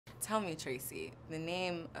tell me, Tracy, the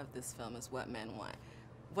name of this film is What Men Want.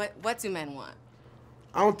 What do men want?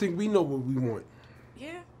 I don't think we know what we want.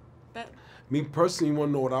 Yeah, that. Me personally, want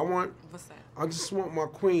to know what I want? What's that? I just want my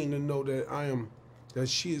queen to know that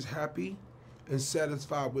she is happy and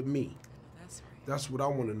satisfied with me. That's right. That's what I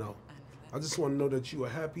want to know. I I just want to know that you are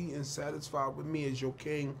happy and satisfied with me as your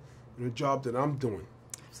king and the job that I'm doing.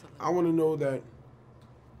 Absolutely. I want to know that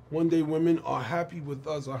one day women are happy with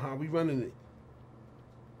us or how we running it.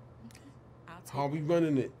 Okay. I'll take How we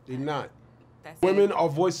running it. They're not. That's Women it. are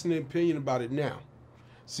voicing their opinion about it now.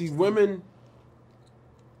 See, women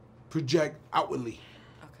project outwardly.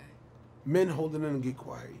 Okay. Men hold it in and get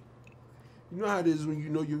quiet. You know how it is when you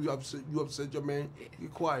know you upset your man? Yeah.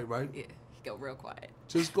 Get quiet, right? Yeah, he go real quiet.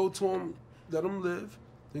 Just go to him, let him live,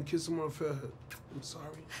 then kiss him on the forehead. I'm sorry.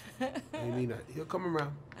 I didn't mean that. He'll come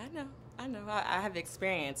around. I know. I have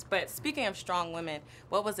experience. But speaking of strong women,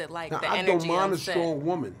 what was it like? Now, the I energy don't mind on a set? strong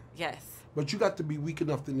woman, Yes, but you got to be weak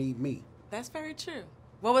enough to need me. that's very true.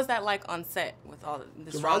 What was that like on set with all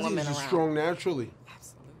the strong Taraji women is around? just strong naturally.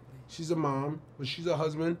 Absolutely. She's a mom, but she's a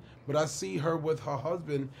husband. But I see her with her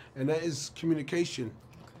husband, and that is communication.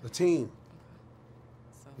 Okay. A team.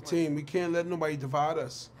 So A team. We can't let nobody divide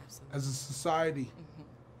us Absolutely. as a society. Mm-hmm.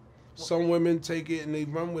 Some women take it and they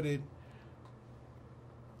run with it.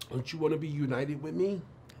 Don't you want to be united with me?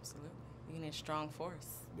 Absolutely. You need a strong force.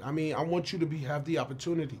 I mean, I want you to have the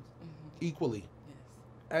opportunity equally Yes.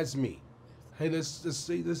 as me. Hey, let's just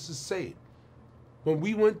say it. When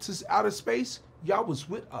we went to outer space, y'all was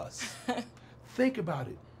with us. Think about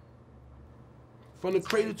it. From the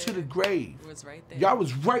cradle to the grave. It was right there. Y'all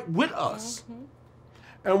was right with us. Mhm.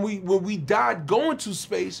 And when we died going to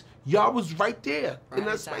space, y'all was right there in that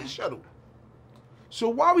Right space there. shuttle. So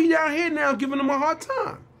why we down here now giving them a hard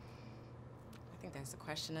time? I think that's the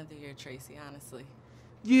question of the year, Tracy, honestly.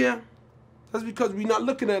 Yeah, that's because we're not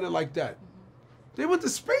looking at it like that. They went to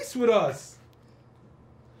space with us.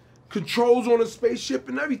 Controls on a spaceship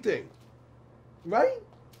and everything. Right?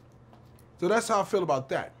 So that's how I feel about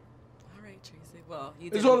that. All right, Tracy. Well, you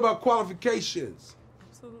It's did all about qualifications.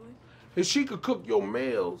 Absolutely. If she could cook your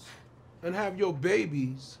meals and have your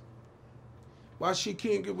babies, why she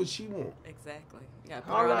can't get what she want? Exactly. You got to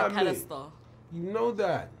put All her on right, a man. pedestal. You know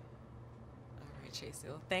that. All right, Tracy.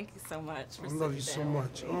 Well, thank you so much. For I love you sitting so down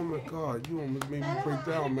much. with me. Oh my God, you almost made me break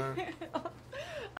down, man.